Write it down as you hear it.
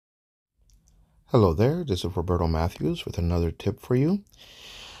Hello there, this is Roberto Matthews with another tip for you.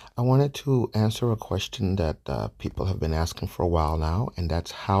 I wanted to answer a question that people have been asking for a while now, and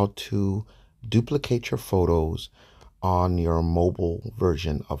that's how to duplicate your photos on your mobile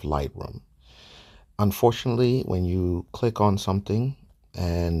version of Lightroom. Unfortunately, when you click on something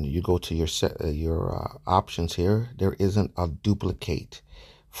and you go to your options here, there isn't a duplicate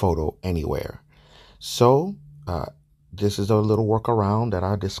photo anywhere. So this is a little workaround that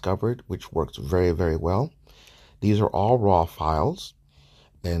I discovered, which works very, very well. These are all raw files.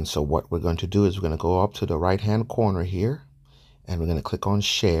 And so what we're going to do is we're going to go up to the right-hand corner here, and we're going to click on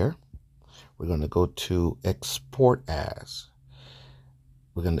Share. We're going to go to Export As.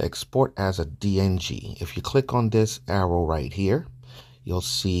 We're going to export as a DNG. If you click on this arrow right here, you'll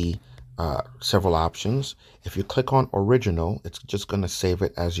see several options. If you click on Original, it's just going to save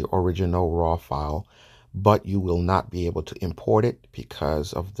it as your original raw file, but you will not be able to import it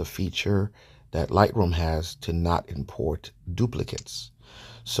because of the feature that Lightroom has to not import duplicates.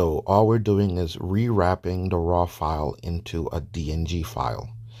 So all we're doing is rewrapping the raw file into a DNG file.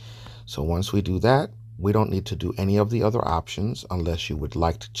 So once we do that, we don't need to do any of the other options unless you would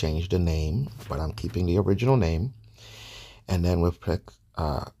like to change the name, but I'm keeping the original name. And then we'll click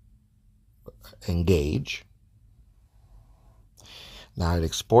Engage. Now it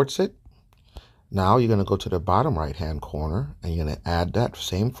exports it. Now you're going to go to the bottom right-hand corner and you're going to add that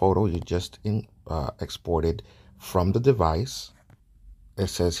same photo you just exported from the device. It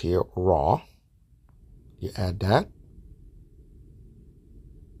says here raw. You add that,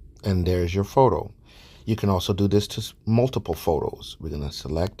 and there's your photo. You can also do this to multiple photos. We're going to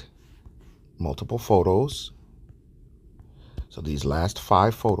select multiple photos. So these last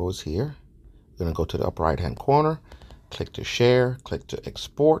 5 photos here, we're going to go to the upper right-hand corner, click to share, click to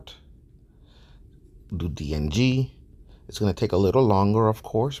export, do DNG. It's going to take a little longer, of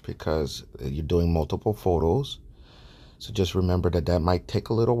course, because you're doing multiple photos. So just remember that that might take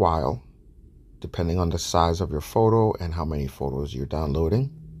a little while, depending on the size of your photo and how many photos you're downloading.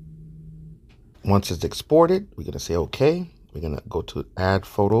 Once it's exported, we're going to say OK. We're going to go to Add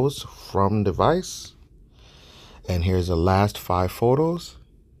Photos from Device. And here's the last 5 photos.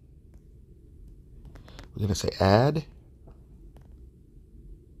 We're going to say Add.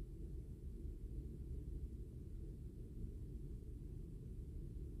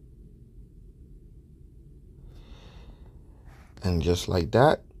 And just like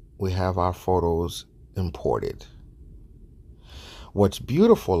that, we have our photos imported. What's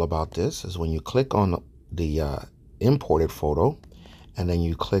beautiful about this is when you click on the imported photo, and then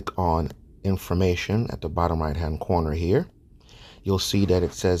you click on information at the bottom right-hand corner here, you'll see that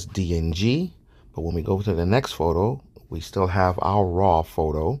it says DNG. But when we go to the next photo, we still have our raw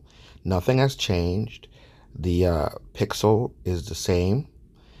photo. Nothing has changed. The pixel is the same.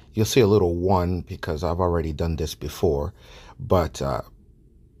 You'll see a little 1 because I've already done this before, but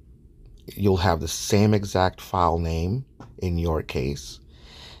you'll have the same exact file name in your case.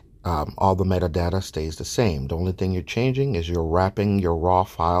 All the metadata stays the same. The only thing you're changing is you're wrapping your raw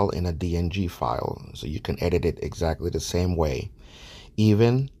file in a DNG file, so you can edit it exactly the same way.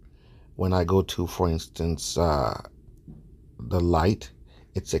 Even when I go to, for instance, the light,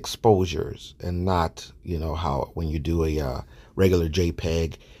 it's exposures and not, how when you do a regular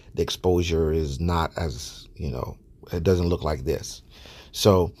JPEG, the exposure is not as, it doesn't look like this.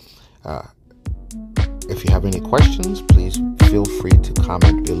 So if you have any questions, please feel free to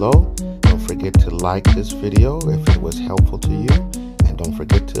comment below. Don't forget to like this video if it was helpful to you. And don't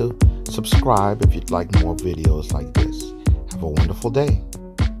forget to subscribe if you'd like more videos like this. Have a wonderful day.